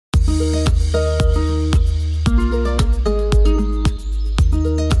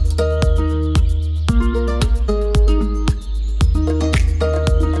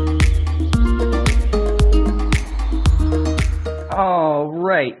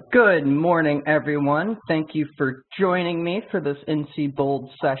Good morning, everyone. Thank you for joining me for this NCBOLD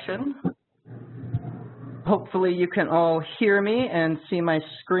session. Hopefully you can all hear me and see my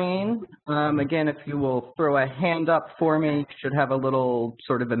screen. Again, if you will throw a hand up for me, you should have a little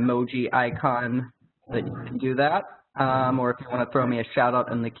sort of emoji icon that you can do that. Or if you want to throw me a shout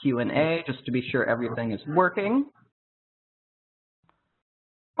out in the Q&A just to be sure everything is working.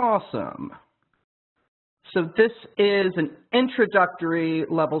 Awesome. So this is an introductory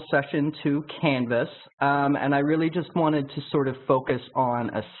level session to Canvas, and I really just wanted to sort of focus on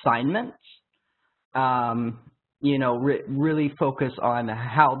assignments, really focus on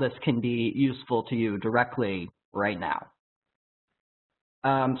how this can be useful to you directly right now.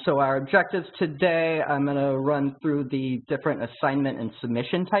 So our objectives today, I'm going to run through the different assignment and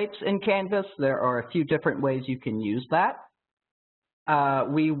submission types in Canvas. There are a few different ways you can use that.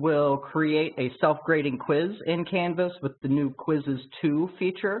 We will create a self-grading quiz in Canvas with the new Quizzes 2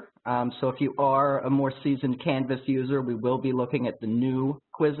 feature. So if you are a more seasoned Canvas user, we will be looking at the new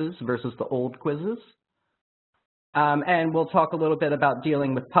quizzes versus the old quizzes. And we'll talk a little bit about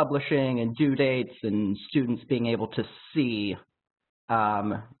dealing with publishing and due dates and students being able to see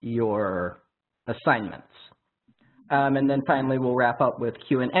your assignments. And then finally, we'll wrap up with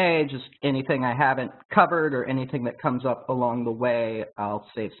Q&A, just anything I haven't covered or anything that comes up along the way. I'll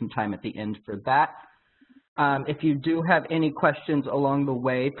save some time at the end for that. If you do have any questions along the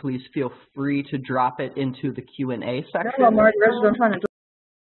way, please feel free to drop it into the Q&A section.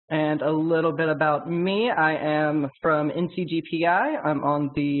 And a little bit about me. I am from NCGPI. I'm on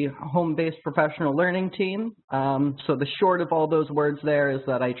the home-based professional learning team. So the short of all those words there is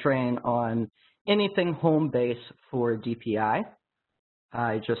that I train on anything home-based for DPI.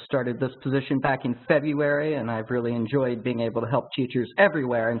 I just started this position back in February, and I've really enjoyed being able to help teachers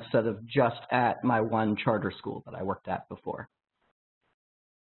everywhere instead of just at my one charter school that I worked at before.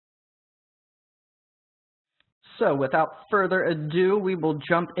 So without further ado, we will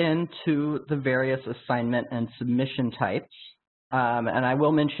jump into the various assignment and submission types. And I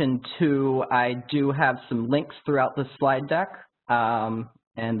will mention, too, I do have some links throughout the slide deck.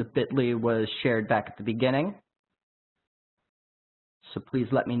 And the bit.ly was shared back at the beginning. So please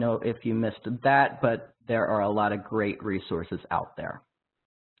let me know if you missed that, but there are a lot of great resources out there.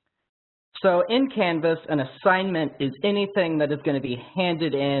 So in Canvas, an assignment is anything that is going to be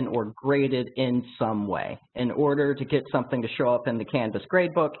handed in or graded in some way. In order to get something to show up in the Canvas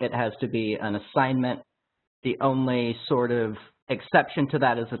gradebook, it has to be an assignment. The only sort of exception to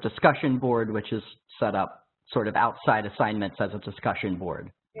that is a discussion board, which is set up sort of outside assignments as a discussion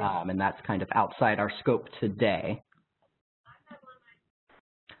board, and that's kind of outside our scope today.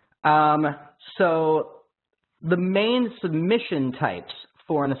 So the main submission types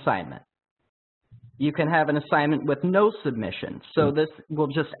for an assignment. You can have an assignment with no submission, so this will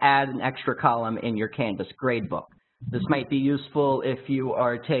just add an extra column in your Canvas gradebook. This might be useful if you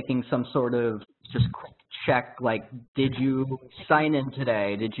are taking some sort of just quick check, like, did you sign in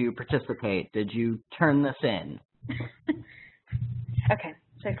today? Did you participate? Did you turn this in? Okay,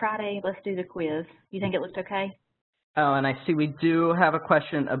 so Friday, let's do the quiz. You think it looked okay? Oh, and I see we do have a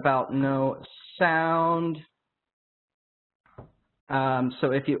question about no sound.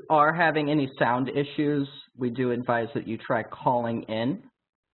 So if you are having any sound issues, we do advise that you try calling in.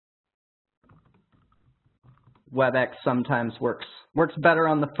 WebEx sometimes works better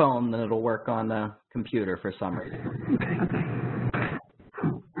on the phone than it'll work on the computer for some reason.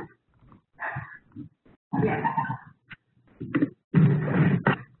 Yeah.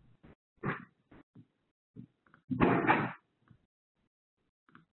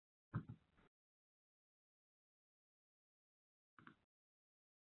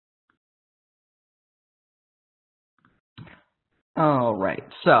 All right,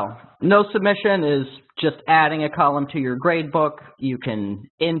 so no submission is just adding a column to your grade book. You can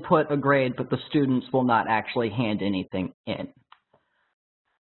input a grade, but the students will not actually hand anything in.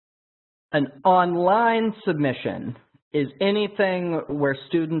 An online submission is anything where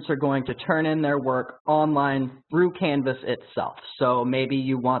students are going to turn in their work online through Canvas itself. So maybe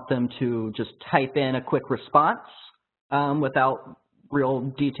you want them to just type in a quick response without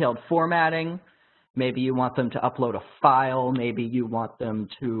real detailed formatting. Maybe you want them to upload a file. Maybe you want them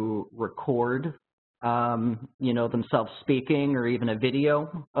to record, themselves speaking, or even a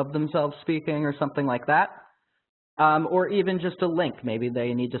video of themselves speaking or something like that. Or even just a link. Maybe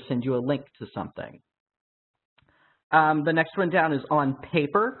they need to send you a link to something. The next one down is on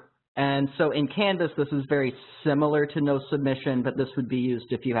paper. And so in Canvas, this is very similar to no submission, but this would be used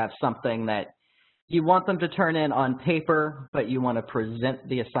if you have something that you want them to turn in on paper, but you want to present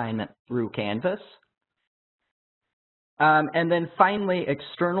the assignment through Canvas. And then finally,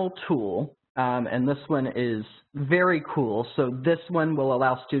 external tool, and this one is very cool. So this one will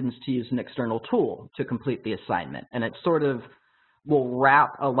allow students to use an external tool to complete the assignment. And it sort of will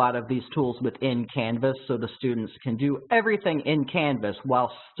wrap a lot of these tools within Canvas so the students can do everything in Canvas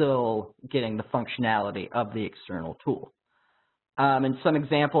while still getting the functionality of the external tool. And some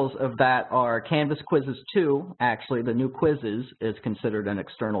examples of that are Canvas Quizzes 2, actually the new Quizzes is considered an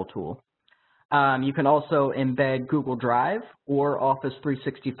external tool. You can also embed Google Drive or Office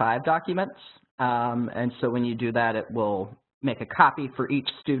 365 documents. And so when you do that, it will make a copy for each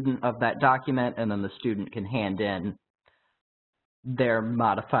student of that document, and then the student can hand in their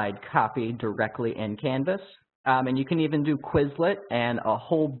modified copy directly in Canvas. And you can even do Quizlet and a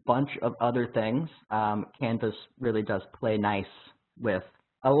whole bunch of other things. Canvas really does play nice with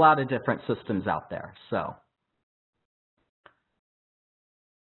a lot of different systems out there. So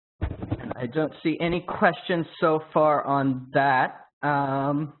I don't see any questions so far on that.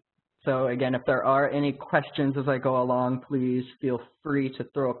 So again, if there are any questions as I go along, please feel free to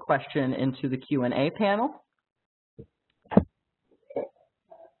throw a question into the Q&A panel.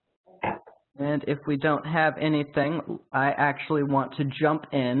 And if we don't have anything, I actually want to jump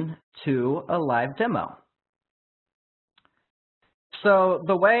in to a live demo. So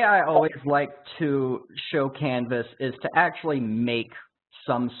the way I always like to show Canvas is to actually make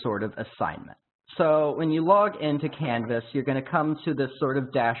some sort of assignment. So when you log into Canvas, you're going to come to this sort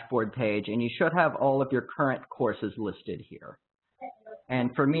of dashboard page, and you should have all of your current courses listed here.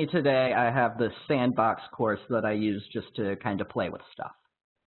 And for me today, I have the sandbox course that I use just to kind of play with stuff.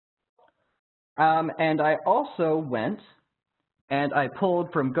 And I also went and I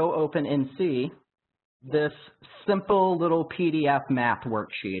pulled from Go Open NC this simple little PDF math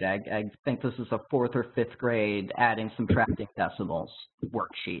worksheet. I think this is a 4th or 5th grade adding, subtracting decimals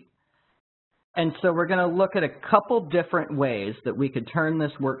worksheet. And so we're going to look at a couple different ways that we could turn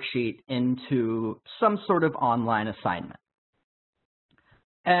this worksheet into some sort of online assignment.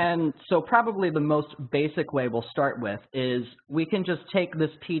 And so probably the most basic way we'll start with is we can just take this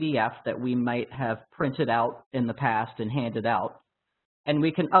PDF that we might have printed out in the past and handed out, and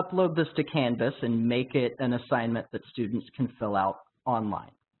we can upload this to Canvas and make it an assignment that students can fill out online.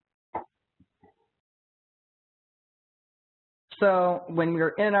 So when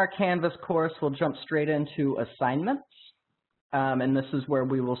we're in our Canvas course, we'll jump straight into assignments. And this is where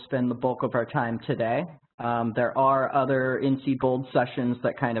we will spend the bulk of our time today. There are other NCBOLD sessions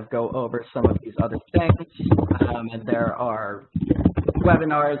that kind of go over some of these other things. And there are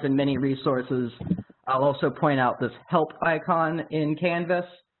webinars and many resources. I'll also point out this help icon in Canvas.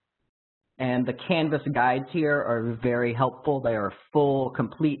 And the Canvas guides here are very helpful. They are full,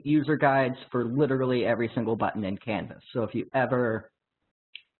 complete user guides for literally every single button in Canvas. So if you ever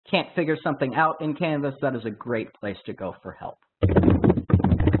can't figure something out in Canvas, that is a great place to go for help.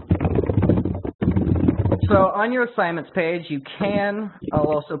 So on your assignments page, you can, I'll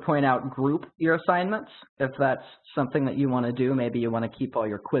also point out, group your assignments if that's something that you want to do. Maybe you want to keep all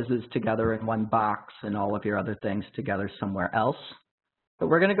your quizzes together in one box and all of your other things together somewhere else. But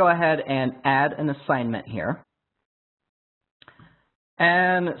we're going to go ahead and add an assignment here.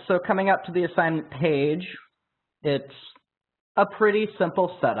 And so coming up to the assignment page, it's a pretty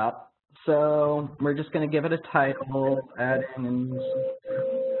simple setup. So we're just going to give it a title, adding in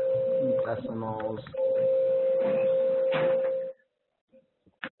decimals.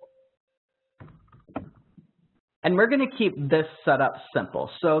 And we're going to keep this setup simple.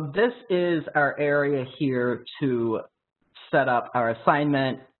 So this is our area here to set up our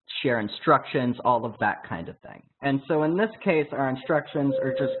assignment, share instructions, all of that kind of thing. And so in this case, our instructions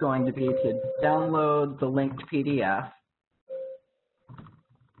are just going to be to download the linked PDF.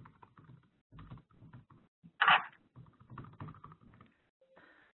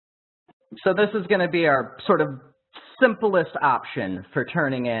 So this is going to be our sort of simplest option for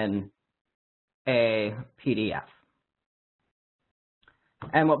turning in a PDF.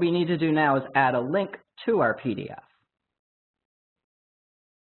 And what we need to do now is add a link to our PDF.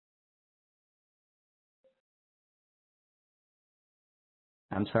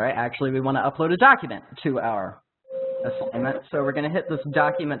 I'm sorry, actually we want to upload a document to our assignment. So we're going to hit this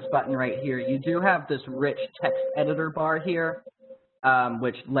Documents button right here. You do have this rich text editor bar here,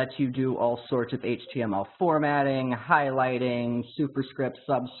 which lets you do all sorts of HTML formatting, highlighting, superscript,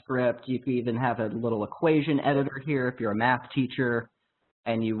 subscript. You can even have a little equation editor here if you're a math teacher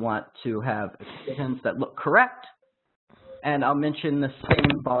and you want to have equations that look correct. And I'll mention the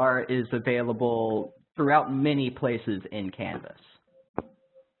same bar is available throughout many places in Canvas.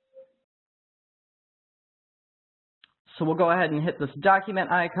 So we'll go ahead and hit this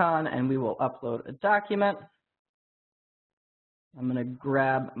document icon and we will upload a document. I'm going to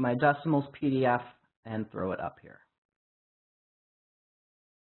grab my decimals PDF and throw it up here.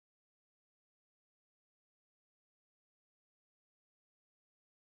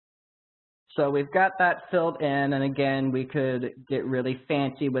 So we've got that filled in, and again, we could get really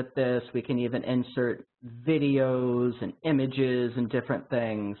fancy with this. We can even insert videos and images and different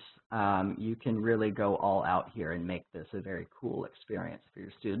things. You can really go all out here and make this a very cool experience for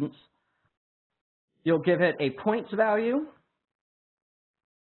your students. You'll give it a points value.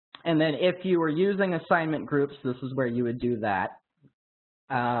 And then if you were using assignment groups, this is where you would do that.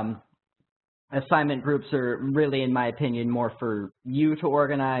 Assignment groups are really, in my opinion, more for you to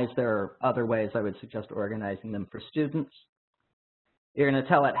organize. There are other ways I would suggest organizing them for students. You're going to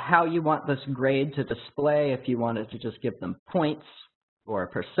tell it how you want this grade to display, if you wanted to just give them points or a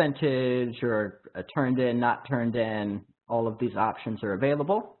percentage or a turned in, not turned in. All of these options are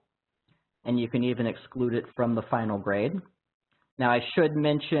available. And you can even exclude it from the final grade. Now, I should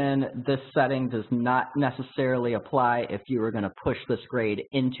mention this setting does not necessarily apply if you were going to push this grade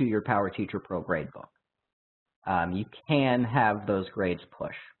into your PowerTeacher Pro gradebook. You can have those grades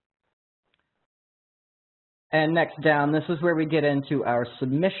push. And next down, this is where we get into our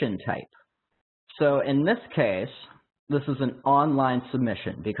submission type. So in this case, this is an online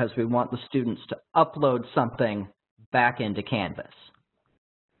submission because we want the students to upload something back into Canvas.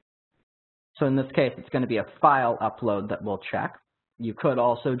 So in this case, it's going to be a file upload that we'll check. You could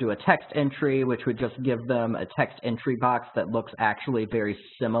also do a text entry, which would just give them a text entry box that looks actually very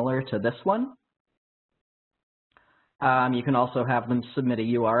similar to this one. You can also have them submit a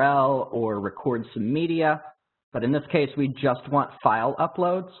URL or record some media, but in this case, we just want file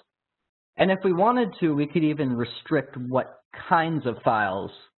uploads. And if we wanted to, we could even restrict what kinds of files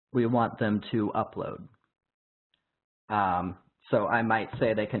we want them to upload. So I might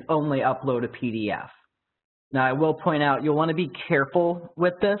say they can only upload a PDF. Now, I will point out you'll want to be careful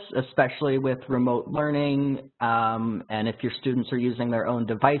with this, especially with remote learning, and if your students are using their own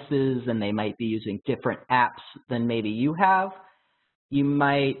devices and they might be using different apps than maybe you have, you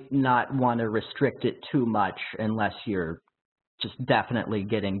might not want to restrict it too much unless you're just definitely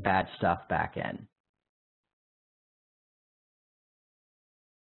getting bad stuff back in.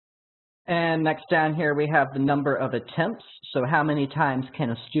 And next down here, we have the number of attempts. So how many times can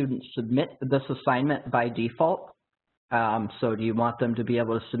a student submit this assignment by default? So do you want them to be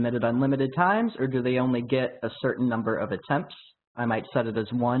able to submit it unlimited times, or do they only get a certain number of attempts? I might set it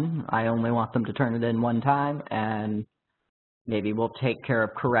as 1. I only want them to turn it in 1 time, and maybe we'll take care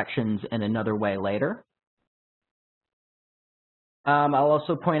of corrections in another way later. I'll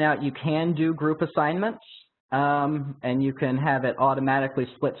also point out you can do group assignments. And you can have it automatically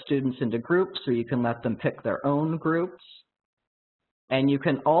split students into groups, or you can let them pick their own groups. And you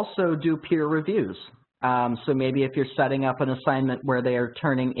can also do peer reviews. So maybe if you're setting up an assignment where they are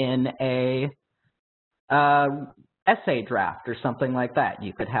turning in a essay draft or something like that,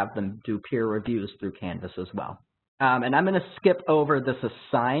 you could have them do peer reviews through Canvas as well. And I'm going to skip over this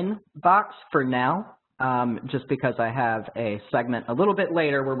assign box for now, just because I have a segment a little bit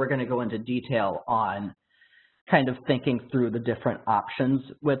later where we're going to go into detail on kind of thinking through the different options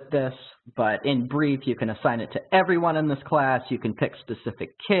with this. But in brief, you can assign it to everyone in this class. You can pick specific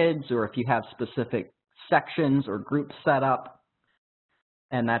kids, or if you have specific sections or groups set up,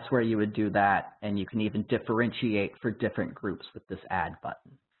 and that's where you would do that. And you can even differentiate for different groups with this add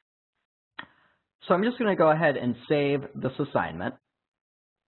button. So I'm just going to go ahead and save this assignment.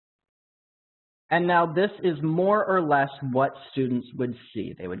 And now this is more or less what students would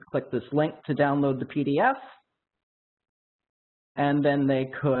see. They would click this link to download the PDF, and then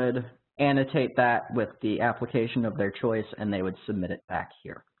they could annotate that with the application of their choice, and they would submit it back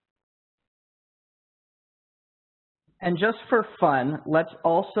here. And just for fun, let's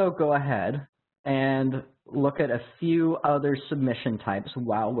also go ahead and look at a few other submission types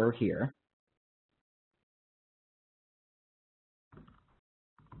while we're here.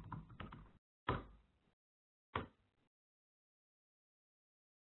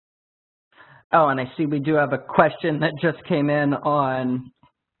 Oh, and I see we do have a question that just came in on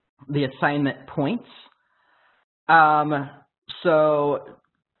the assignment points. So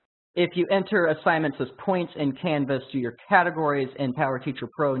if you enter assignments as points in Canvas, do your categories in PowerTeacher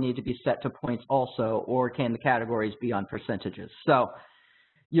Pro need to be set to points also, or can the categories be on percentages? So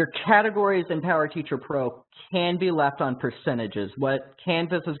your categories in PowerTeacher Pro can be left on percentages. What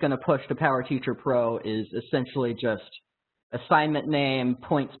Canvas is going to push to PowerTeacher Pro is essentially just assignment name,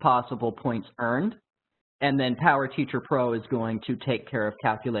 points possible, points earned, and then PowerTeacher Pro is going to take care of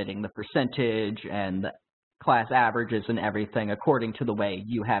calculating the percentage and the class averages and everything according to the way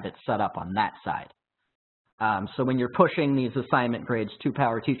you have it set up on that side. So when you're pushing these assignment grades to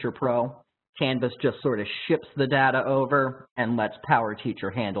PowerTeacher Pro, Canvas just sort of ships the data over and lets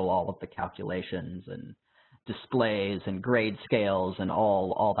PowerTeacher handle all of the calculations and displays and grade scales and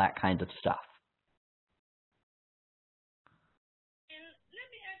all that kind of stuff. And let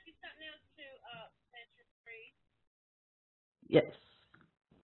me ask you something else too, Mr. Free. Yes.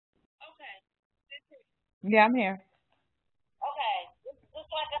 Okay. Yeah, I'm here. Okay. Just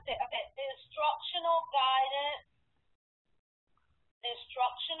like I said, okay, the instructional guidance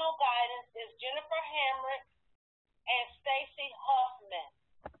is Jennifer Hamrick and Stacy Huffman.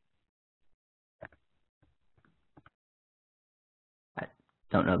 I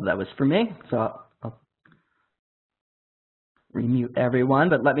don't know if that was for me, so I'll remute everyone,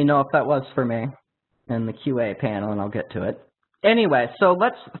 but let me know if that was for me in the QA panel and I'll get to it. Anyway, so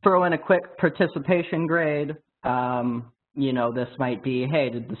let's throw in a quick participation grade. You know, this might be, hey,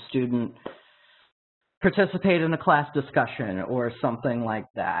 did the student participate in a class discussion or something like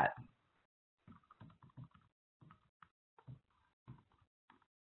that.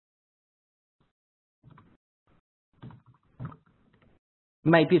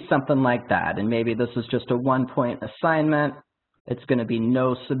 Might be something like that, and maybe this is just a one-point assignment. It's going to be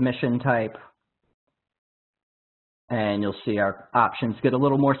no submission type. And you'll see our options get a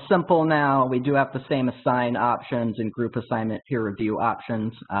little more simple now. We do have the same assign options and group assignment peer review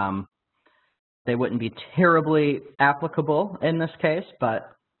options. They wouldn't be terribly applicable in this case,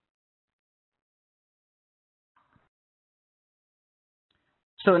 but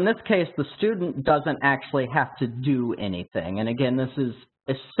so in this case, the student doesn't actually have to do anything. And again, this is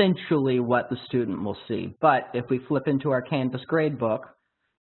essentially what the student will see. But if we flip into our Canvas gradebook,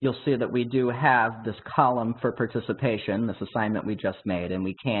 you'll see that we do have this column for participation, this assignment we just made, and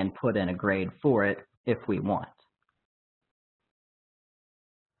we can put in a grade for it if we want.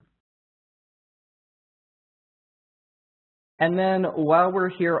 And then while we're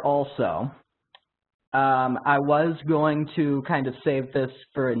here also, I was going to kind of save this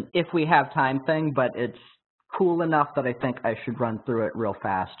for an if we have time thing, but it's cool enough that I think I should run through it real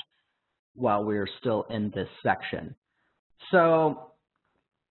fast while we're still in this section. So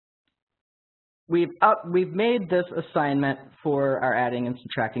we've made this assignment for our adding and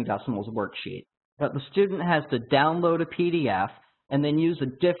subtracting decimals worksheet, but the student has to download a PDF and then use a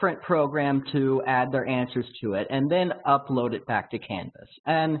different program to add their answers to it, and then upload it back to Canvas.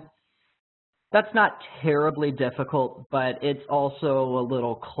 And that's not terribly difficult, but it's also a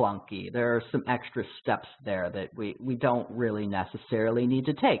little clunky. There are some extra steps there that we don't really necessarily need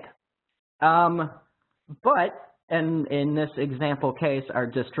to take. But in this example case, our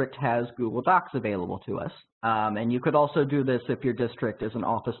district has Google Docs available to us. And you could also do this if your district is an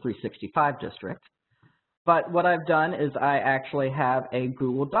Office 365 district. But what I've done is I actually have a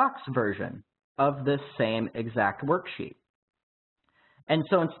Google Docs version of this same exact worksheet. And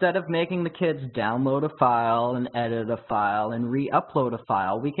so instead of making the kids download a file and edit a file and re-upload a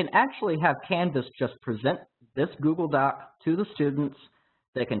file, we can actually have Canvas just present this Google Doc to the students.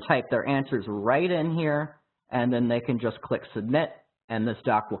 They can type their answers right in here, and then they can just click submit, and this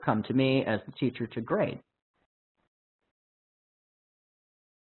doc will come to me as the teacher to grade.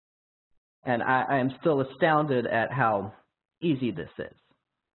 And I am still astounded at how easy this is.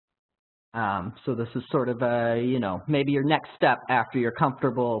 So this is sort of a, you know, maybe your next step after you're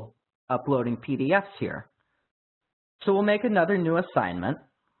comfortable uploading PDFs here. So we'll make another new assignment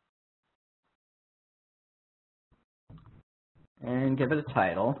and give it a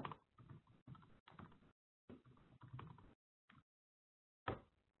title.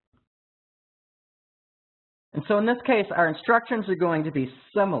 And so in this case, our instructions are going to be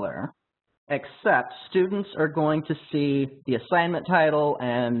similar, except students are going to see the assignment title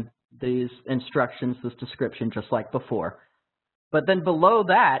and these instructions, this description, just like before. But then below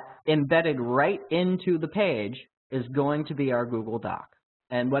that, embedded right into the page, is going to be our Google Doc.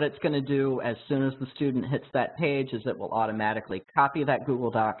 And what it's going to do as soon as the student hits that page is it will automatically copy that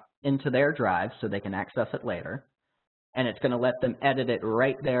Google Doc into their drive so they can access it later. And it's going to let them edit it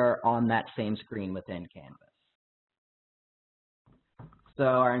right there on that same screen within Canvas. So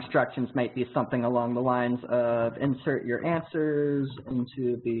our instructions might be something along the lines of insert your answers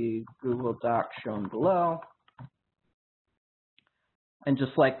into the Google Doc shown below. And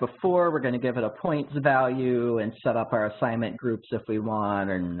just like before, we're going to give it a points value and set up our assignment groups if we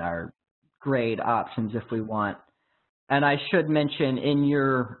want, and our grade options if we want. And I should mention, in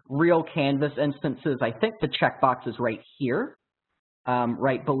your real Canvas instances, I think the checkbox is right here,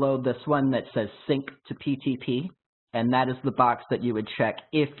 right below this one that says sync to PTP. And that is the box that you would check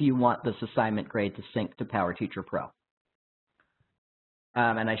if you want this assignment grade to sync to PowerTeacher Pro.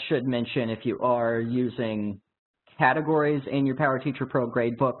 And I should mention, if you are using categories in your PowerTeacher Pro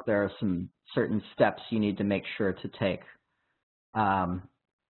gradebook, there are some certain steps you need to make sure to take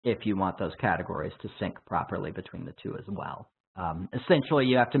if you want those categories to sync properly between the two as well. Essentially,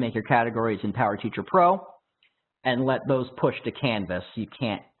 you have to make your categories in PowerTeacher Pro and let those push to Canvas. You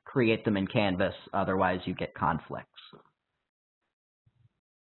can't create them in Canvas, otherwise you get conflicts.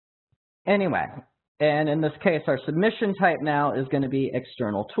 Anyway, and in this case, our submission type now is going to be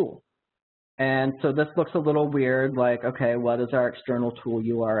external tool. And so this looks a little weird, like, okay, what is our external tool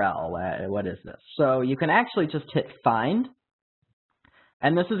URL? What is this? So you can actually just hit find,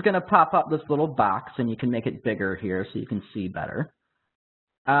 and this is going to pop up this little box, and you can make it bigger here so you can see better.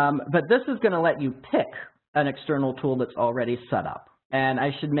 But this is going to let you pick an external tool that's already set up. And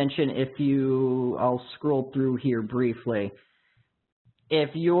I should mention, I'll scroll through here briefly. If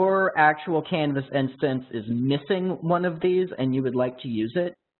your actual Canvas instance is missing one of these and you would like to use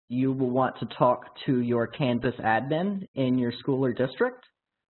it, you will want to talk to your Canvas admin in your school or district.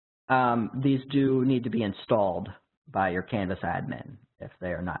 These do need to be installed by your Canvas admin if they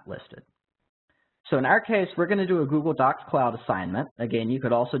are not listed. So in our case, we're going to do a Google Docs Cloud assignment. Again, you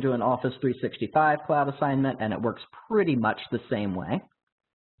could also do an Office 365 Cloud assignment, and it works pretty much the same way.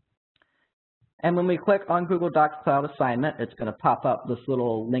 And when we click on Google Docs Cloud assignment, it's going to pop up this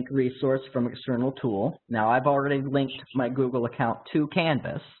little link resource from external tool. Now, I've already linked my Google account to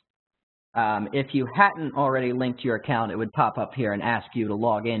Canvas. If you hadn't already linked your account, it would pop up here and ask you to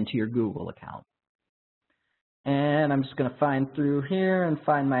log into your Google account. And I'm just going to find through here and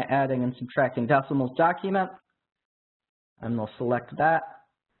find my adding and subtracting decimals document. And we'll select that,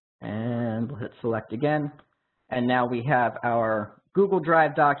 and we'll hit select again. And now we have our Google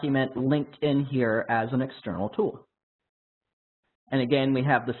Drive document linked in here as an external tool. And again, we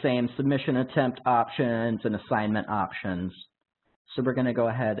have the same submission attempt options and assignment options. So we're going to go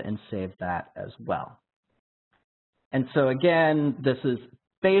ahead and save that as well. And so again, this is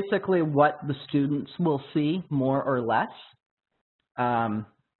basically what the students will see, more or less.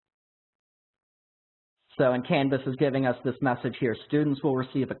 So in Canvas is giving us this message here. Students will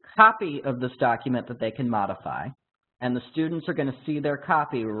receive a copy of this document that they can modify. And the students are going to see their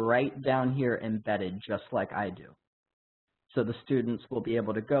copy right down here embedded, just like I do. So the students will be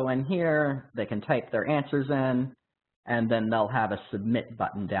able to go in here, they can type their answers in, and then they'll have a submit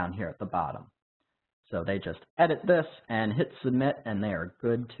button down here at the bottom. So they just edit this and hit submit, and they are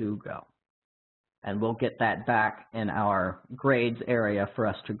good to go. And we'll get that back in our grades area for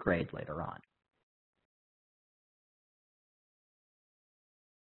us to grade later on.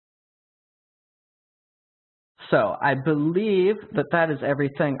 So I believe that that is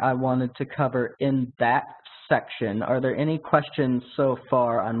everything I wanted to cover in that section. Are there any questions so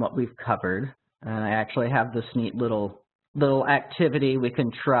far on what we've covered? And I actually have this neat little activity we can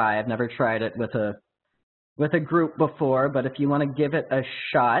try. I've never tried it with a group before, but if you want to give it a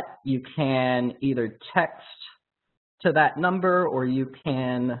shot, you can either text to that number or you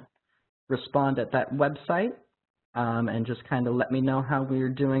can respond at that website and just kind of let me know how we're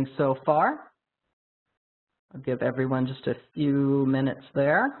doing so far. I'll give everyone just a few minutes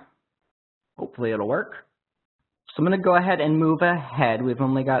there. Hopefully it'll work. So I'm going to go ahead and move ahead. We've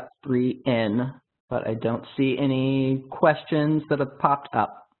only got 3 in, but I don't see any questions that have popped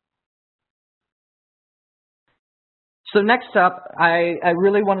up. So next up, I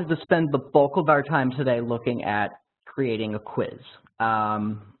really wanted to spend the bulk of our time today looking at creating a quiz.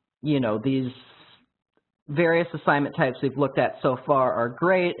 You know, these various assignment types we've looked at so far are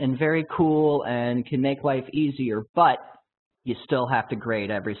great and very cool and can make life easier, but you still have to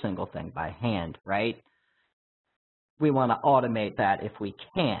grade every single thing by hand, right? We want to automate that if we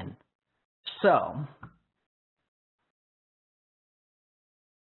can. So,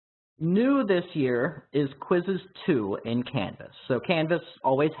 new this year is Quizzes 2 in Canvas. So Canvas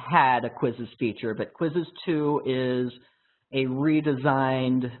always had a Quizzes feature, but Quizzes 2 is a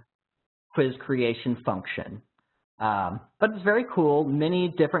redesigned quiz creation function. But it's very cool.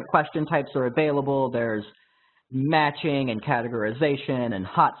 Many different question types are available. There's matching and categorization and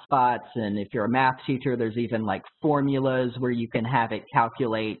hotspots, and if you're a math teacher, there's even like formulas where you can have it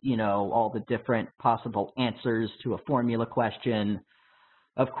calculate, you know, all the different possible answers to a formula question.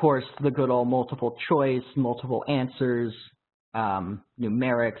 Of course, the good old multiple choice, multiple answers,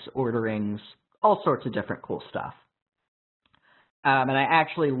 numerics, orderings, all sorts of different cool stuff. And I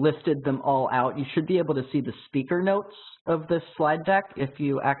actually listed them all out. You should be able to see the speaker notes of this slide deck if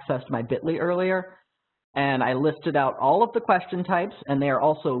you accessed my bit.ly earlier. And I listed out all of the question types, and they are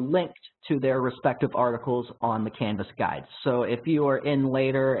also linked to their respective articles on the Canvas guides. So if you are in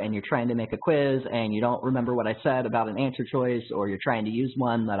later and you're trying to make a quiz and you don't remember what I said about an answer choice, or you're trying to use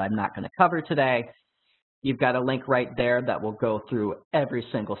one that I'm not going to cover today, you've got a link right there that will go through every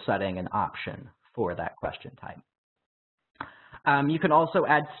single setting and option for that question type. You can also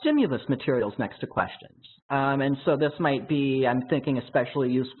add stimulus materials next to questions. And so this might be, I'm thinking, especially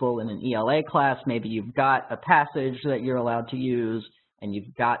useful in an ELA class. Maybe you've got a passage that you're allowed to use, and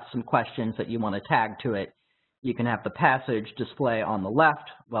you've got some questions that you want to tag to it. You can have the passage display on the left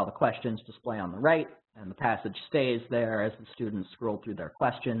while the questions display on the right, and the passage stays there as the students scroll through their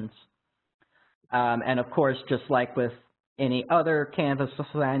questions. And of course, just like with any other Canvas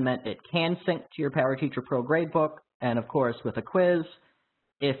assignment, it can sync to your PowerTeacher Pro gradebook. And of course, with a quiz,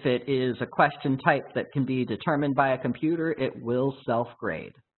 if it is a question type that can be determined by a computer, it will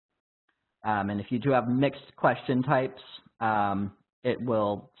self-grade. And if you do have mixed question types, it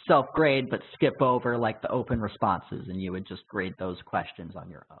will self-grade but skip over like the open responses, and you would just grade those questions on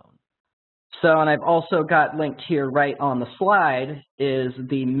your own. So, and I've also got linked here right on the slide is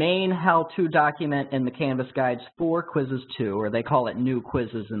the main how-to document in the Canvas guides for Quizzes 2, or they call it New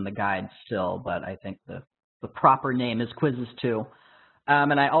Quizzes in the guide still, but I think the proper name is Quizzes 2.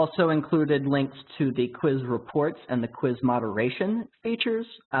 And I also included links to the quiz reports and the quiz moderation features.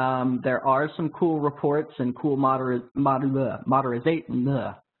 There are some cool reports and cool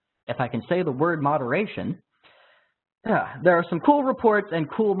if I can say the word moderation. There are some cool reports and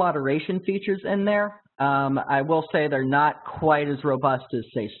cool moderation features in there. I will say they're not quite as robust as,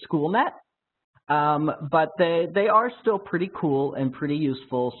 say, SchoolNet, but they are still pretty cool and pretty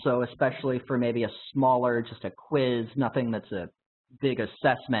useful. So especially for maybe a smaller, just a quiz, nothing that's a big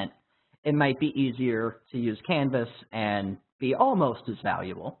assessment, it might be easier to use Canvas and be almost as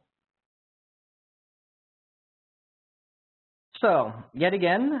valuable. So yet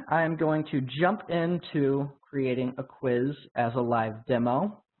again, I'm going to jump into creating a quiz as a live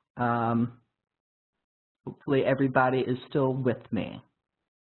demo. Hopefully everybody is still with me.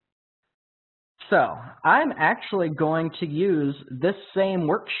 So I'm actually going to use this same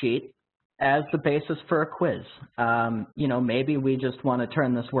worksheet as the basis for a quiz. You know, maybe we just want to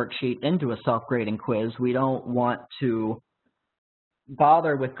turn this worksheet into a self-grading quiz. We don't want to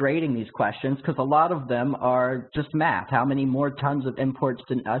bother with grading these questions because a lot of them are just math. How many more tons of imports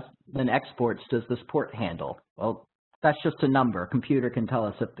than exports does this port handle? Well, that's just a number. A computer can tell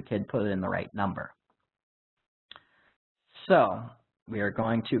us if the kid put in the right number. So we are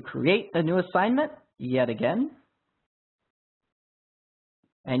going to create a new assignment yet again.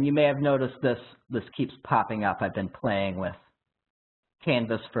 And you may have noticed this keeps popping up. I've been playing with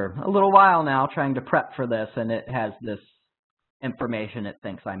Canvas for a little while now, trying to prep for this, and it has this information it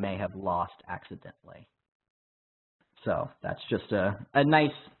thinks I may have lost accidentally. So that's just a nice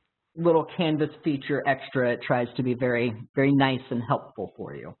little Canvas feature extra. It tries to be very, very nice and helpful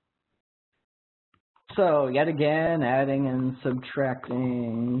for you. So yet again, adding and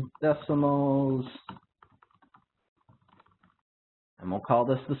subtracting decimals. And we'll call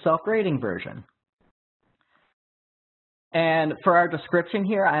this the self-grading version. And for our description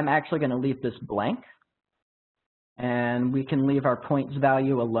here, I'm actually going to leave this blank. And we can leave our points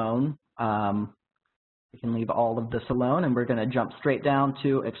value alone. We can leave all of this alone, and we're going to jump straight down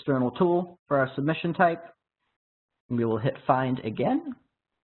to external tool for our submission type. And we will hit find again.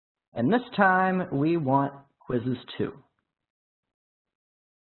 And this time we want Quizzes 2.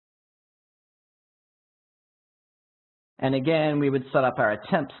 And again, we would set up our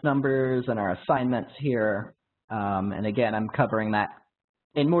attempts numbers and our assignments here. And again, I'm covering that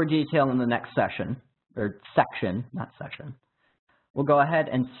in more detail in the next session, or section, not session. We'll go ahead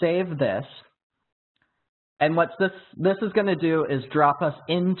and save this. And what this is going to do is drop us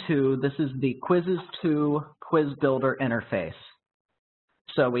into, this is the Quizzes 2 Quiz Builder interface.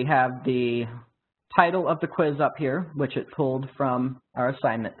 So we have the title of the quiz up here, which it pulled from our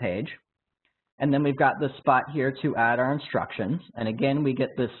assignment page. And then we've got this spot here to add our instructions. And again, we get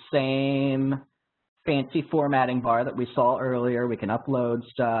this same fancy formatting bar that we saw earlier. We can upload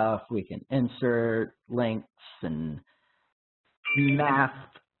stuff, we can insert links and math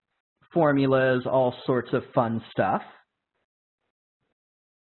formulas, all sorts of fun stuff.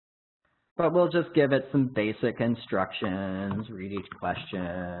 But we'll just give it some basic instructions, read each question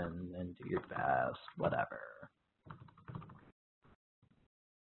and do your best, whatever.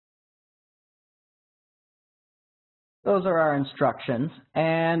 Those are our instructions.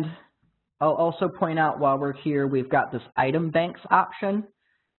 And I'll also point out while we're here, we've got this item banks option.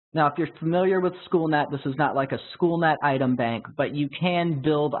 Now, if you're familiar with SchoolNet, this is not like a SchoolNet item bank, but you can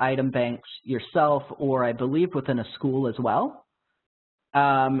build item banks yourself or I believe within a school as well.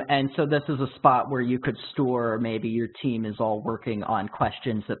 And so this is a spot where you could store, maybe your team is all working on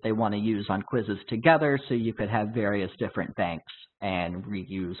questions that they want to use on quizzes together, so you could have various different banks and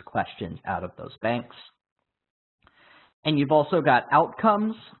reuse questions out of those banks. And you've also got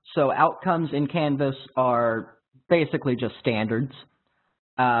outcomes. So outcomes in Canvas are basically just standards.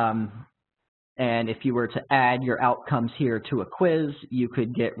 And if you were to add your outcomes here to a quiz, you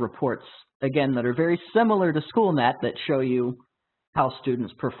could get reports, again, that are very similar to SchoolNet that show you how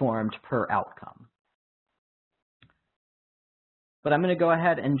students performed per outcome. But I'm going to go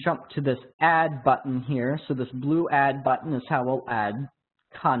ahead and jump to this add button here. So this blue add button is how we'll add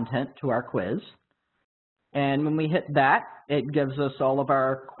content to our quiz. And when we hit that, it gives us all of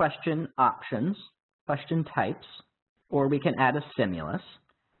our question options, question types, or we can add a stimulus.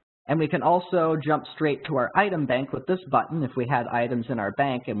 And we can also jump straight to our item bank with this button if we had items in our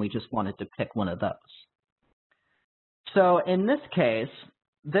bank and we just wanted to pick one of those. So in this case,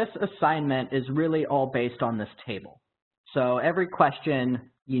 this assignment is really all based on this table. So every question,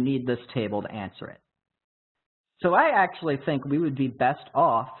 you need this table to answer it. So I actually think we would be best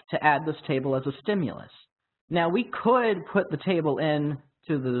off to add this table as a stimulus. Now we could put the table in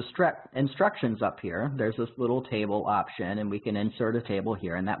to the instructions up here. There's this little table option and we can insert a table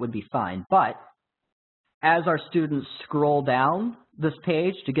here and that would be fine. But as our students scroll down this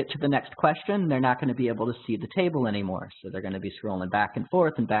page to get to the next question, they're not going to be able to see the table anymore. So they're going to be scrolling back and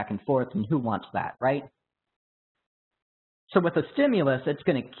forth, and who wants that, right? So with a stimulus, it's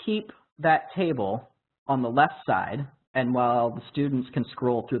going to keep that table on the left side, and while the students can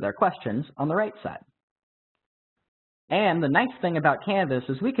scroll through their questions on the right side. And the nice thing about Canvas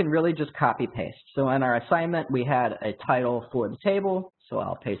is we can really just copy paste. So in our assignment, we had a title for the table, so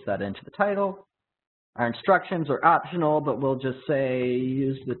I'll paste that into the title. Our instructions are optional, but we'll just say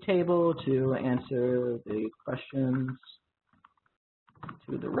use the table to answer the questions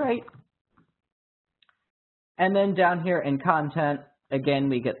to the right. And then down here in content, again,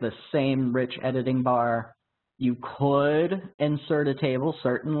 we get the same rich editing bar. You could insert a table,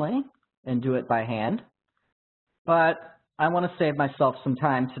 certainly, and do it by hand. But I want to save myself some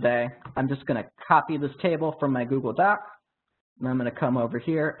time today. I'm just going to copy this table from my Google Doc. And I'm going to come over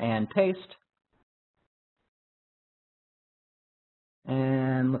here and paste.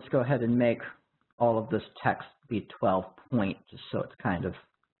 And let's go ahead and make all of this text be 12 point, just so it's kind of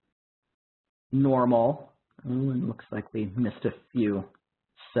normal. Ooh, and looks like we missed a few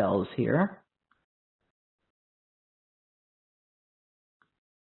cells here.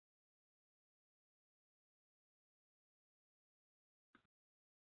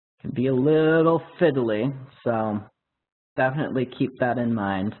 Can be a little fiddly, so definitely keep that in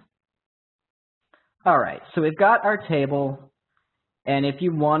mind. All right, so we've got our table, and if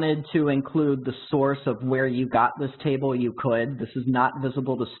you wanted to include the source of where you got this table, you could. This is not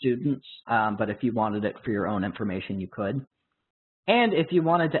visible to students, but if you wanted it for your own information, you could. And if you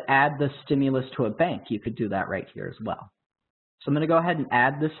wanted to add this stimulus to a bank, you could do that right here as well. So I'm going to go ahead and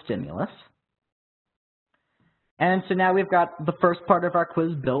add this stimulus. And so now we've got the first part of our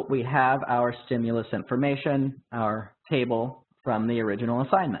quiz built. We have our stimulus information, our table from the original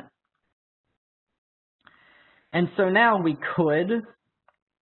assignment. And so now we could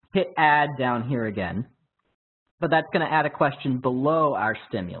hit add down here again, but that's going to add a question below our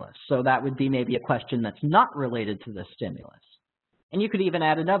stimulus. So that would be maybe a question that's not related to the stimulus. And you could even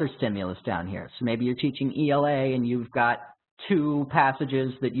add another stimulus down here. So maybe you're teaching ELA and you've got 2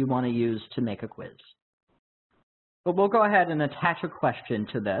 passages that you want to use to make a quiz. But we'll go ahead and attach a question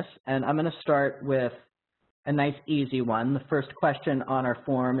to this, and I'm going to start with a nice easy one. The first question on our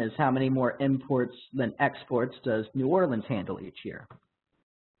form is how many more imports than exports does New Orleans handle each year?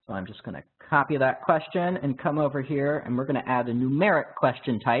 So I'm just going to copy that question and come over here, and we're going to add a numeric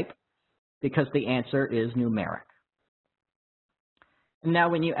question type because the answer is numeric. Now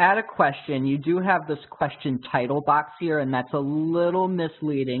when you add a question, you do have this question title box here, and that's a little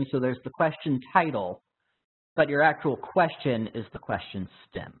misleading. So there's the question title, but your actual question is the question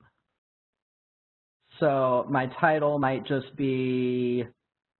stem. So my title might just be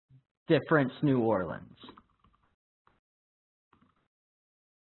Difference New Orleans.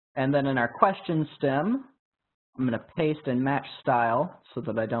 And then in our question stem, I'm going to paste and match style so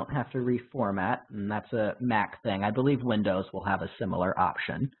that I don't have to reformat, and that's a Mac thing. I believe Windows will have a similar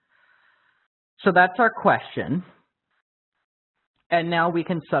option. So that's our question. And now we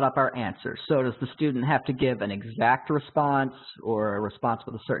can set up our answer. So does the student have to give an exact response or a response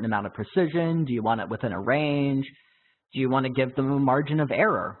with a certain amount of precision? Do you want it within a range? Do you want to give them a margin of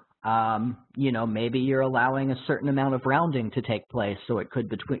error? You know, maybe you're allowing a certain amount of rounding to take place, so it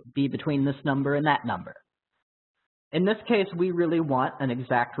could be between this number and that number. In this case, we really want an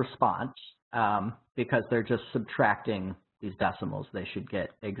exact response because they're just subtracting these decimals. They should get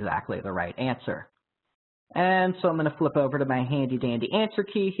exactly the right answer. And so I'm going to flip over to my handy dandy answer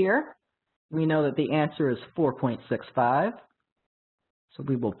key here. We know that the answer is 4.65. So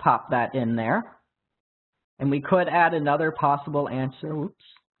we will pop that in there. And we could add another possible answer. Whoops.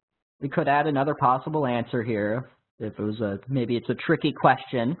 We could add another possible answer here. If it was maybe it's a tricky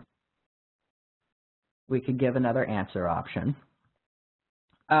question, we could give another answer option.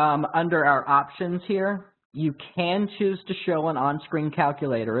 Under our options here, you can choose to show an on-screen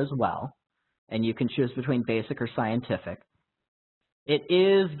calculator as well. And you can choose between basic or scientific. It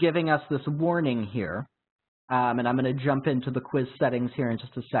is giving us this warning here. And I'm going to jump into the quiz settings here in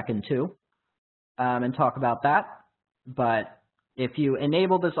just a second too and talk about that. But if you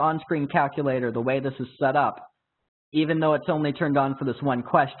enable this on-screen calculator, the way this is set up, even though it's only turned on for this one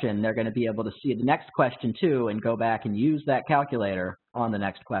question, they're going to be able to see the next question too and go back and use that calculator on the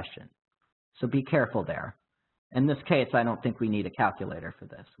next question. So be careful there. In this case, I don't think we need a calculator for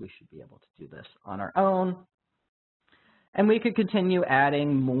this. We should be able to do this on our own. And we could continue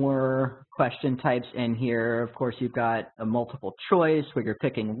adding more question types in here. Of course, you've got a multiple choice where you're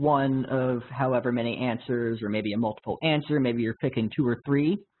picking one of however many answers, or maybe a multiple answer. Maybe you're picking 2 or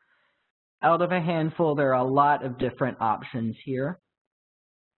 3 out of a handful. There are a lot of different options here.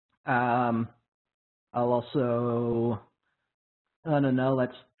 I'll also, I don't know,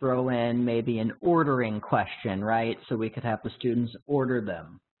 let's throw in maybe an ordering question, right? So we could have the students order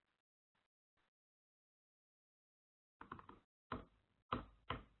them.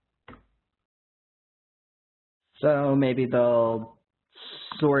 So maybe they'll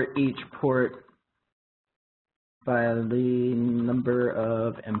sort each port by the number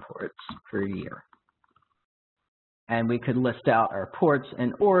of imports per year. And we could list out our ports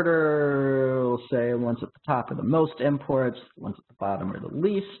in order. We'll say ones at the top are the most imports, ones at the bottom are the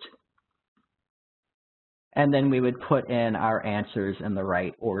least. And then we would put in our answers in the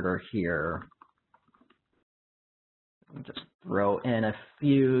right order here. Just throw in a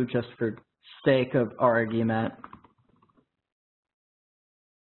few just for sake of argument.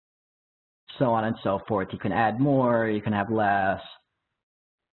 So on and so forth. You can add more, you can have less.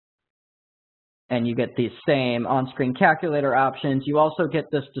 And you get these same on-screen calculator options. You also get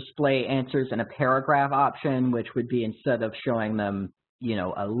this display answers in a paragraph option, which would be instead of showing them, you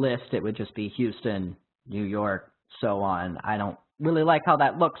know, a list, it would just be Houston, New York, so on. I don't really like how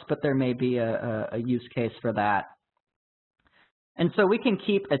that looks, but there may be a use case for that. And so we can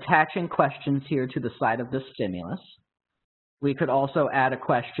keep attaching questions here to the side of the stimulus. We could also add a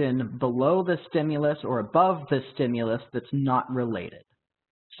question below the stimulus or above the stimulus that's not related.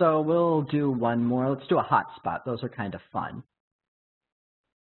 So we'll do one more. Let's do a hotspot. Those are kind of fun.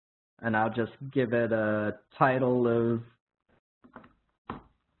 And I'll just give it a title of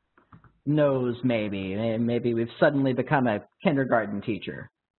nose, maybe. And maybe we've suddenly become a kindergarten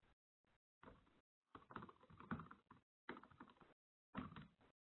teacher.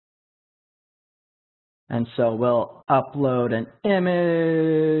 And so we'll upload an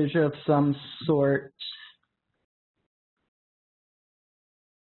image of some sort.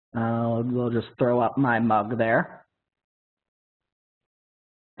 We'll just throw up my mug there.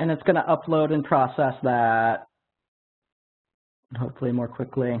 And it's going to upload and process that, hopefully more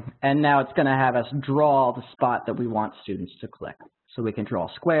quickly. And now it's going to have us draw the spot that we want students to click. So we can draw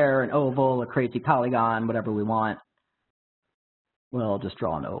a square, an oval, a crazy polygon, whatever we want. We'll just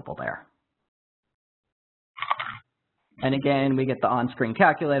draw an oval there. And again, we get the on-screen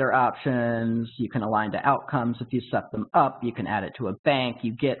calculator options. You can align to outcomes if you set them up. You can add it to a bank.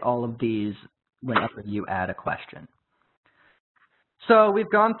 You get all of these whenever you add a question. So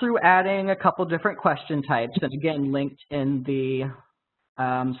we've gone through adding a couple different question types. And again, linked in the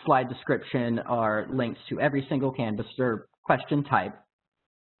slide description are links to every single Canvas or question type.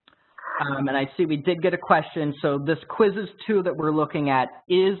 And I see we did get a question. So this Quizzes 2 that we're looking at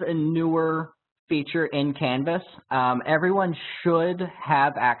is a newer feature in Canvas. Everyone should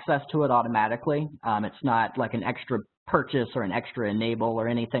have access to it automatically. It's not like an extra purchase or an extra enable or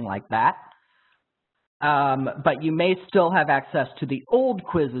anything like that. But you may still have access to the old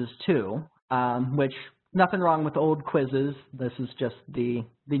quizzes too, which nothing wrong with old quizzes. This is just the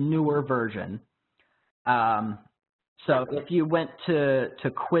newer version. So if you went to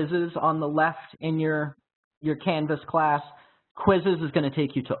quizzes on the left in your Canvas class, quizzes is going to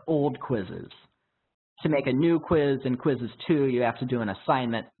take you to old quizzes. To make a new quiz in Quizzes 2, you have to do an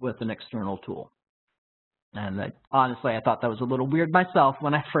assignment with an external tool. And honestly, I thought that was a little weird myself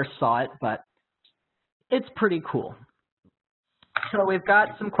when I first saw it, but it's pretty cool. So we've got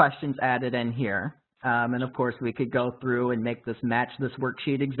some questions added in here. And of course, we could go through and make this match this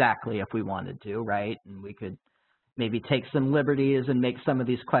worksheet exactly if we wanted to, right? And we could maybe take some liberties and make some of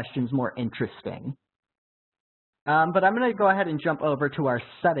these questions more interesting. But I'm going to go ahead and jump over to our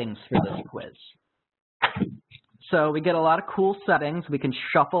settings for this quiz. So we get a lot of cool settings. We can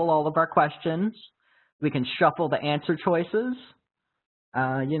shuffle all of our questions. We can shuffle the answer choices.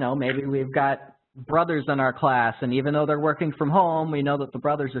 You know, maybe we've got brothers in our class, and even though they're working from home, we know that the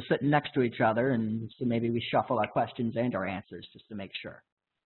brothers are sitting next to each other, and so maybe we shuffle our questions and our answers just to make sure.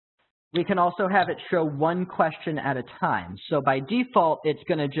 We can also have it show one question at a time. So by default, it's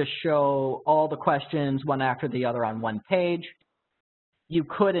going to just show all the questions one after the other on one page. You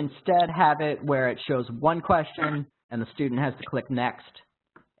could instead have it where it shows one question and the student has to click next,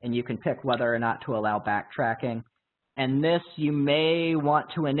 and you can pick whether or not to allow backtracking. And this you may want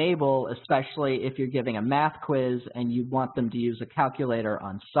to enable, especially if you're giving a math quiz and you want them to use a calculator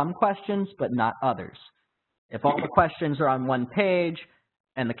on some questions but not others. If all the questions are on one page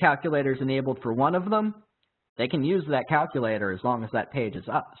and the calculator is enabled for one of them, they can use that calculator as long as that page is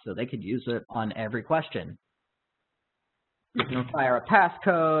up. So they could use it on every question. You can require a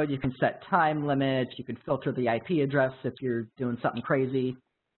passcode, you can set time limits, you can filter the IP address if you're doing something crazy.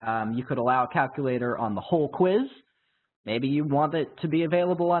 You could allow a calculator on the whole quiz. Maybe you want it to be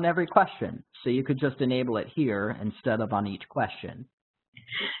available on every question, so you could just enable it here instead of on each question.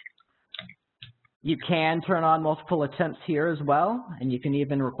 You can turn on multiple attempts here as well, and you can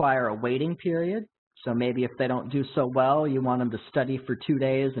even require a waiting period. So maybe if they don't do so well, you want them to study for 2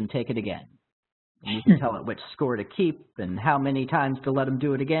 days and take it again. And you can tell it which score to keep and how many times to let them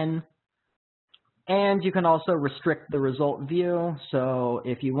do it again. And you can also restrict the result view. So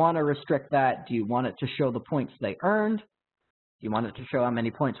if you want to restrict that, do you want it to show the points they earned? Do you want it to show how many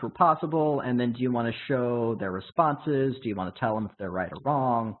points were possible? And then do you want to show their responses? Do you want to tell them if they're right or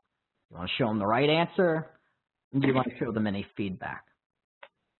wrong? Do you want to show them the right answer? And do you want to show them any feedback?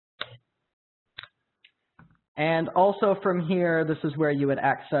 And also from here, this is where you would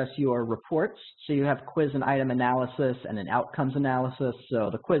access your reports. So you have quiz and item analysis and an outcomes analysis. So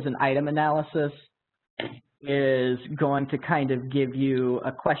the quiz and item analysis is going to kind of give you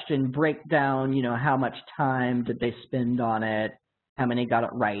a question breakdown, you know, how much time did they spend on it, how many got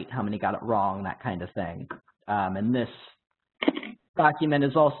it right, how many got it wrong, that kind of thing. And this document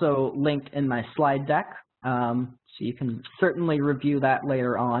is also linked in my slide deck, so you can certainly review that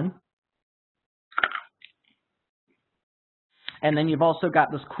later on. And then you've also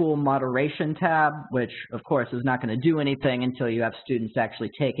got this cool moderation tab, which of course is not going to do anything until you have students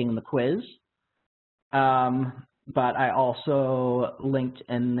actually taking the quiz. But I also linked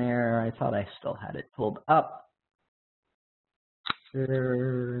in there, I thought I still had it pulled up.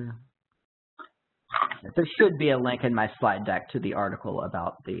 There should be a link in my slide deck to the article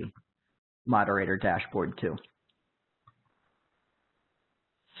about the moderator dashboard too.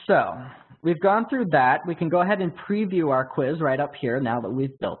 So we've gone through that. We can go ahead and preview our quiz right up here now that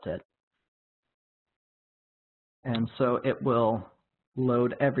we've built it. And so it will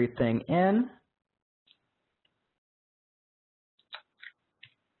load everything in.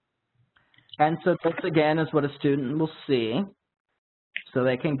 And so this again is what a student will see. So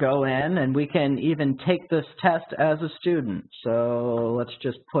they can go in and we can even take this test as a student. So let's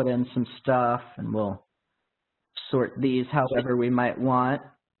just put in some stuff and we'll sort these however we might want.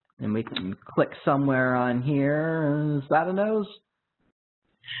 And we can click somewhere on here. Is that a nose?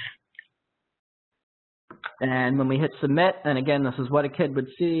 And when we hit submit, and again, this is what a kid would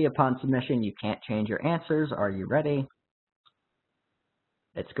see upon submission. You can't change your answers. Are you ready?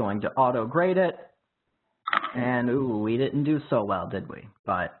 It's going to auto grade it. And ooh, we didn't do so well, did we?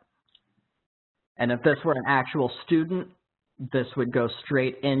 And if this were an actual student, this would go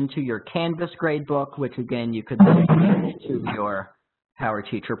straight into your Canvas gradebook, which again, you could then change to your Power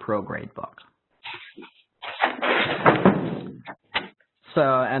Teacher Pro gradebook. So,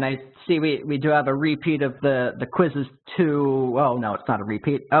 and I see we do have a repeat of the quizzes 2. Oh, no, it's not a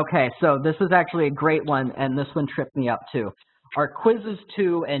repeat. Okay, so this is actually a great one, and this one tripped me up too. Are quizzes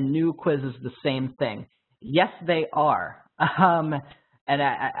 2 and new quizzes the same thing? Yes, they are. And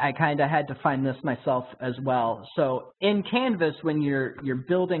I kind of had to find this myself as well. So in Canvas, when you're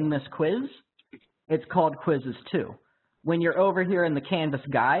building this quiz, it's called quizzes 2. When you're over here in the Canvas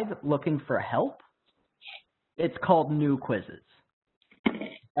guide looking for help, it's called new quizzes.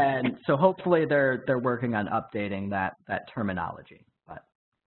 And so hopefully they're working on updating that terminology. But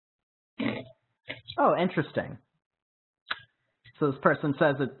oh, interesting. So this person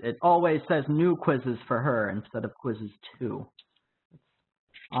says it always says new quizzes for her instead of quizzes 2. It's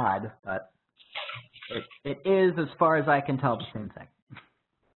odd, but it is, as far as I can tell, the same thing.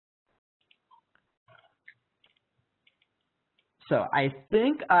 So I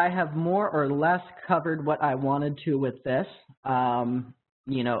think I have more or less covered what I wanted to with this.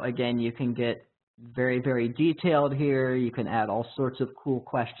 You know, again, you can get very, very detailed here. You can add all sorts of cool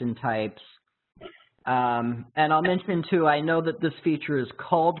question types. And I'll mention, too, I know that this feature is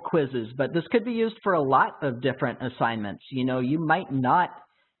called quizzes, but this could be used for a lot of different assignments. You know, you might not,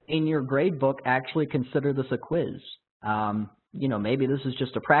 in your grade book, actually consider this a quiz. You know, maybe this is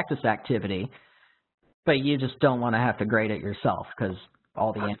just a practice activity, but you just don't want to have to grade it yourself because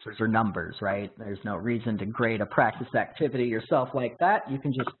all the answers are numbers, right? There's no reason to grade a practice activity yourself like that. You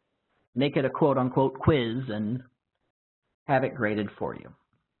can just make it a quote-unquote quiz and have it graded for you.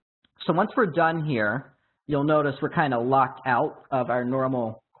 So once we're done here, you'll notice we're kind of locked out of our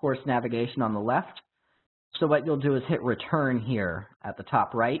normal course navigation on the left. So what you'll do is hit return here at the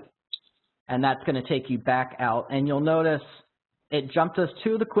top right, and that's going to take you back out. And you'll notice it jumped us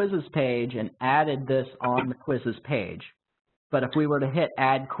to the quizzes page and added this on the quizzes page. But if we were to hit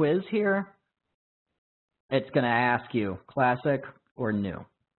add quiz here, it's going to ask you classic or new.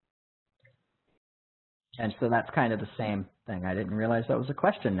 And so that's kind of the same thing. I didn't realize that was a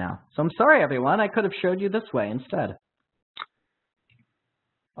question now. So I'm sorry, everyone. I could have showed you this way instead.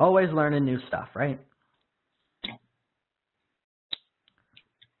 Always learning new stuff, right?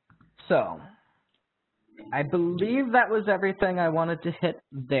 So I believe that was everything I wanted to hit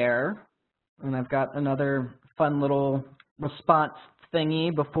there. And I've got another fun little response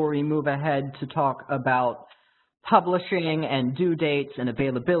thingy before we move ahead to talk about publishing and due dates and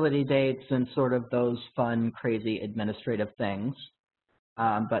availability dates and sort of those fun, crazy administrative things.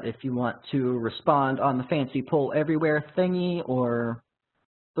 But if you want to respond on the fancy poll everywhere thingy, or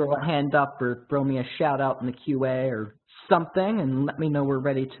throw a hand up or throw me a shout out in the QA or something and let me know we're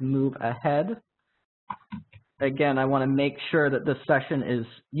ready to move ahead. Again, I want to make sure that this session is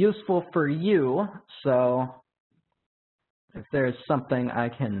useful for you, so if there's something I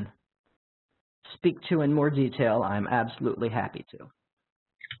can speak to in more detail, I'm absolutely happy to.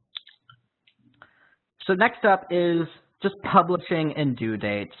 So next up is just publishing and due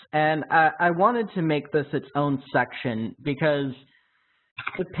dates. And I wanted to make this its own section because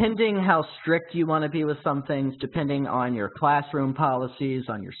depending how strict you want to be with some things, depending on your classroom policies,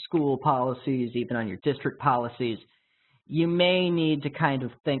 on your school policies, even on your district policies, you may need to kind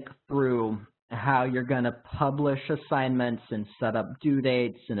of think through how you're going to publish assignments and set up due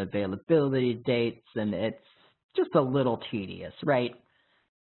dates and availability dates, and it's just a little tedious, right?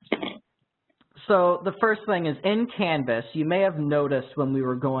 So the first thing is in Canvas, you may have noticed when we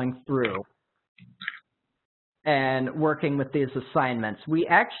were going through and working with these assignments, we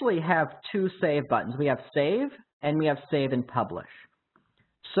actually have two save buttons. We have save and we have save and publish.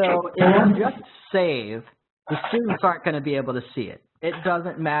 So if you just save, the students aren't going to be able to see it. It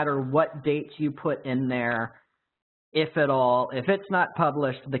doesn't matter what dates you put in there, if at all. If it's not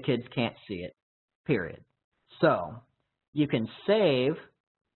published, the kids can't see it, period. So you can save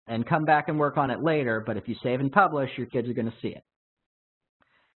and come back and work on it later, but if you save and publish, your kids are going to see it.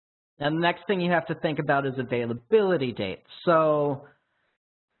 And the next thing you have to think about is availability dates. So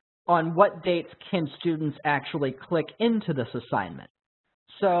on what dates can students actually click into this assignment?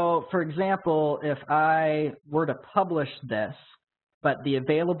 So for example, if I were to publish this, but the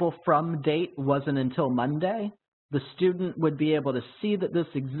available from date wasn't until Monday, the student would be able to see that this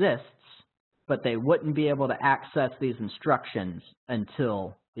exists, but they wouldn't be able to access these instructions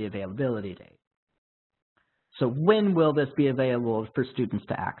until the availability date. So when will this be available for students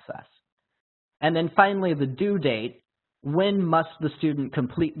to access? And then finally, the due date. When must the student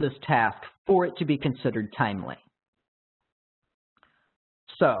complete this task for it to be considered timely?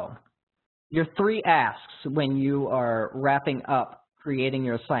 So your three asks when you are wrapping up creating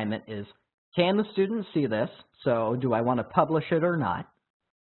your assignment is, can the student see this? So do I want to publish it or not?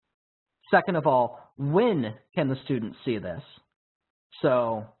 Second of all, when can the student see this?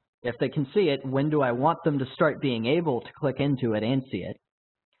 So if they can see it, when do I want them to start being able to click into it and see it?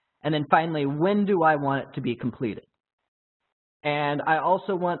 And then finally, when do I want it to be completed? And I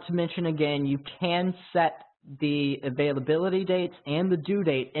also want to mention again, you can set the availability dates and the due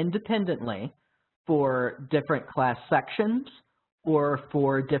date independently for different class sections or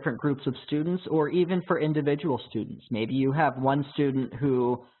for different groups of students or even for individual students. Maybe you have one student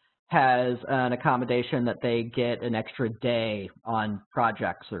who has an accommodation that they get an extra day on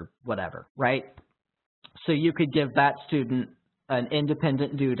projects or whatever, right? So you could give that student an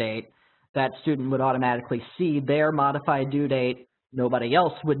independent due date. That student would automatically see their modified due date Nobody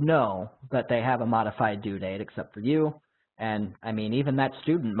else would know that they have a modified due date except for you. And I mean, even that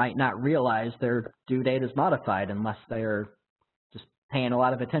student might not realize their due date is modified unless they're just paying a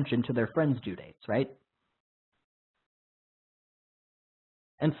lot of attention to their friends' due dates, right?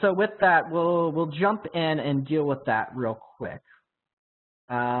 And so with that, we'll jump in and deal with that real quick.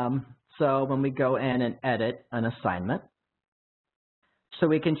 So when we go in and edit an assignment, so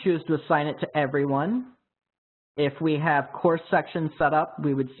we can choose to assign it to everyone. If we have course sections set up,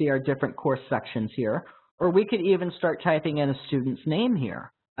 we would see our different course sections here. Or we could even start typing in a student's name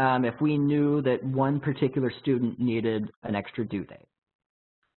here if we knew that one particular student needed an extra due date.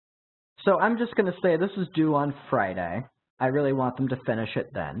 So I'm just going to say this is due on Friday. I really want them to finish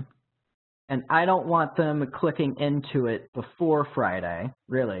it then. And I don't want them clicking into it before Friday,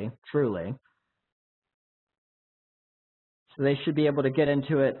 really, truly. So they should be able to get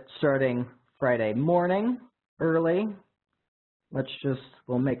into it starting Friday morning, early.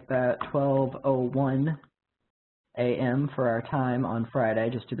 We'll make that 12:01 a.m. for our time on Friday,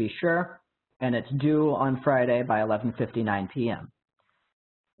 just to be sure. And it's due on Friday by 11:59 p.m.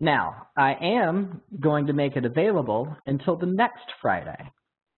 Now, I am going to make it available until the next Friday.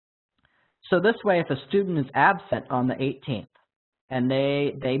 So this way, if a student is absent on the 18th and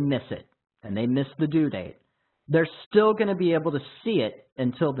they miss it, and they miss the due date, they're still going to be able to see it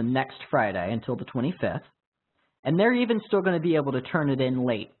until the next Friday, until the 25th. And they're even still going to be able to turn it in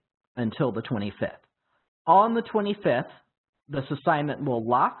late until the 25th. On the 25th, this assignment will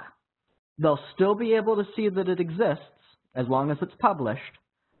lock. They'll still be able to see that it exists as long as it's published,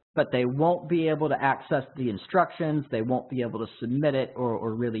 but they won't be able to access the instructions. They won't be able to submit it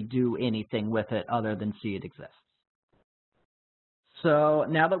or really do anything with it other than see it exists. So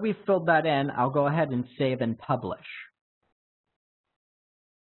now that we've filled that in, I'll go ahead and save and publish.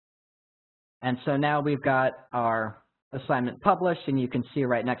 And so now we've got our assignment published, and you can see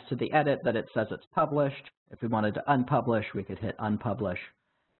right next to the edit that it says it's published. If we wanted to unpublish, we could hit unpublish,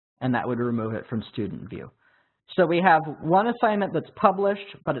 and that would remove it from student view. So we have one assignment that's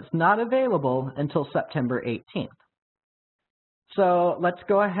published, but it's not available until September 18th. So let's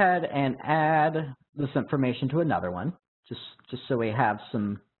go ahead and add this information to another one, just so we have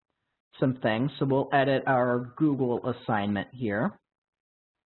some things. So we'll edit our Google assignment here.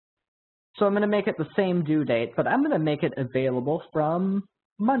 So I'm going to make it the same due date, but I'm going to make it available from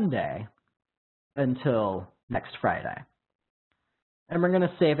Monday until next Friday. And we're going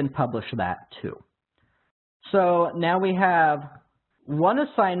to save and publish that too. So now we have one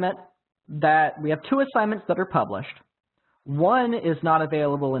assignment we have two assignments that are published. One is not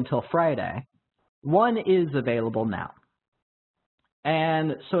available until Friday. One is available now.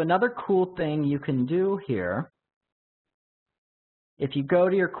 And so another cool thing you can do here, if you go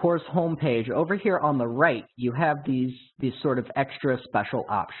to your course homepage, over here on the right, you have these sort of extra special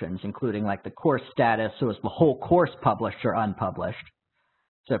options, including like the course status, so is the whole course published or unpublished.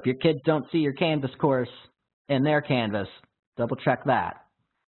 So if your kids don't see your Canvas course in their Canvas, double check that.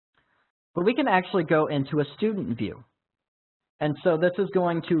 But we can actually go into a student view. And so this is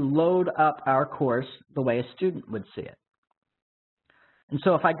going to load up our course the way a student would see it. And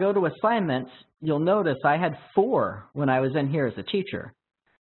so if I go to assignments, you'll notice I had 4 when I was in here as a teacher,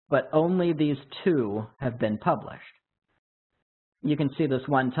 but only these 2 have been published. You can see this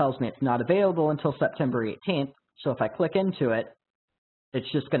one tells me it's not available until September 18th. So if I click into it,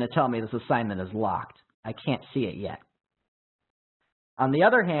 it's just going to tell me this assignment is locked. I can't see it yet. On the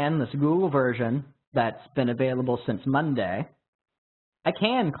other hand, this Google version that's been available since Monday, I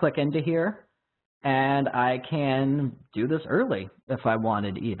can click into here and I can do this early if I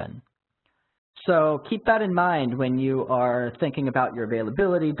wanted even. So keep that in mind when you are thinking about your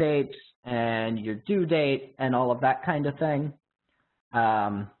availability dates and your due date and all of that kind of thing.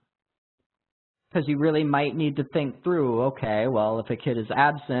 Because you really might need to think through, okay, well, if a kid is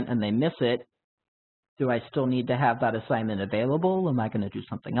absent and they miss it, do I still need to have that assignment available? Am I going to do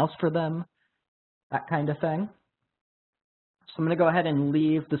something else for them? That kind of thing. So I'm going to go ahead and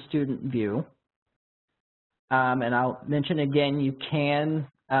leave the student view. And I'll mention again, you can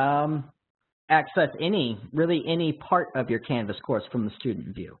access really any part of your Canvas course from the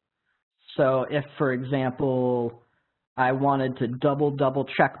student view. So if, for example, I wanted to double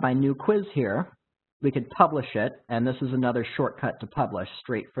check my new quiz here, we could publish it, and this is another shortcut to publish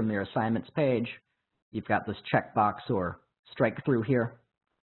straight from your assignments page. You've got this checkbox or strike through here.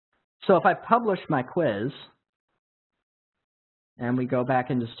 So if I publish my quiz, and we go back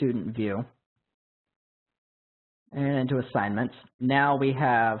into student view, and into assignments, now we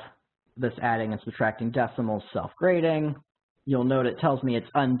have this adding and subtracting decimals, self-grading. You'll note it tells me it's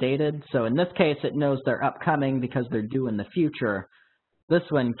undated. So in this case, it knows they're upcoming because they're due in the future. This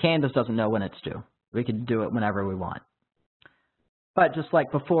one, Canvas doesn't know when it's due. We can do it whenever we want. But just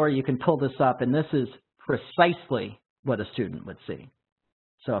like before, you can pull this up, and this is precisely what a student would see.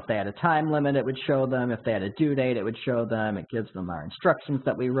 So if they had a time limit, it would show them. If they had a due date, it would show them. It gives them our instructions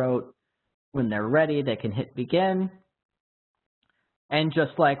that we wrote. When they're ready, they can hit begin. And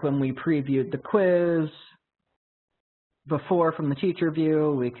just like when we previewed the quiz before from the teacher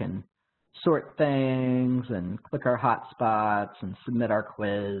view, we can sort things and click our hotspots and submit our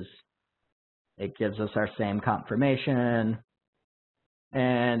quiz. It gives us our same confirmation,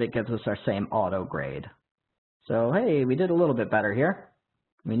 and it gives us our same auto grade. So, hey, we did a little bit better here.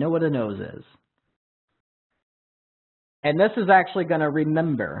 We know what a nose is. And this is actually going to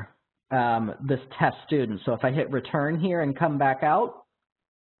remember this test student. So if I hit return here and come back out,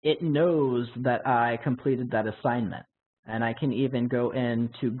 it knows that I completed that assignment. And I can even go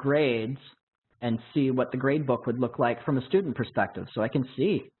into grades and see what the grade book would look like from a student perspective. So I can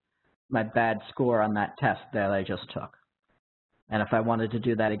see my bad score on that test that I just took. And if I wanted to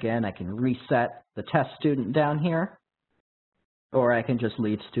do that again, I can reset the test student down here, or I can just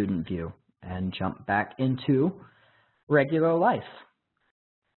leave student view and jump back into regular life.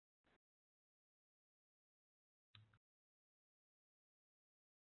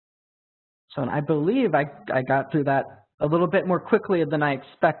 So I believe I got through that a little bit more quickly than I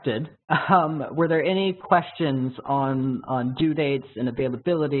expected. Were there any questions on due dates and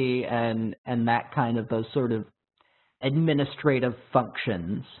availability and that kind of those sort of administrative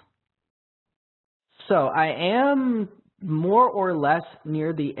functions? So I am more or less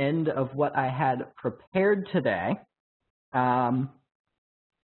near the end of what I had prepared today.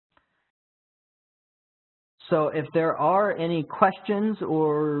 So if there are any questions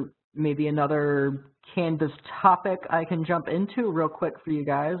or maybe another Canvas topic I can jump into real quick for you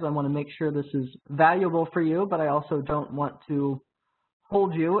guys. I want to make sure this is valuable for you, but I also don't want to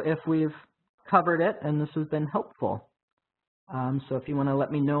hold you if we've covered it and this has been helpful. So if you want to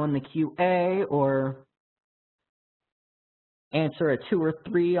let me know in the QA or answer a 2 or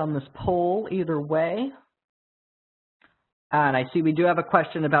 3 on this poll, either way. And I see we do have a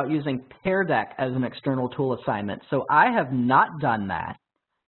question about using Pear Deck as an external tool assignment. So I have not done that.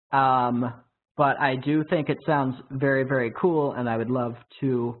 But I do think it sounds very, very cool, and I would love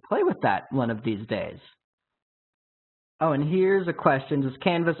to play with that one of these days. Oh, and here's a question. Does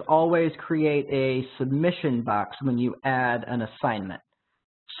Canvas always create a submission box when you add an assignment?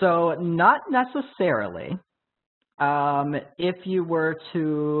 So not necessarily. If you were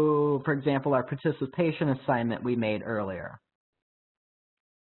to, for example, our participation assignment we made earlier.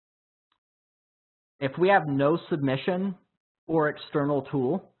 If we have no submission or external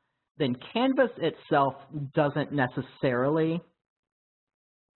tool, then Canvas itself doesn't necessarily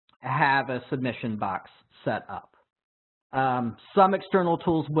have a submission box set up. Some external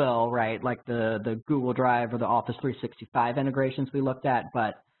tools will, right, like the Google Drive or the Office 365 integrations we looked at,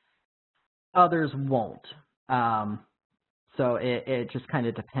 but others won't. So it just kind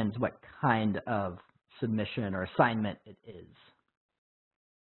of depends what kind of submission or assignment it is.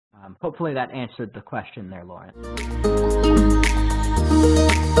 Hopefully that answered the question there, Lawrence.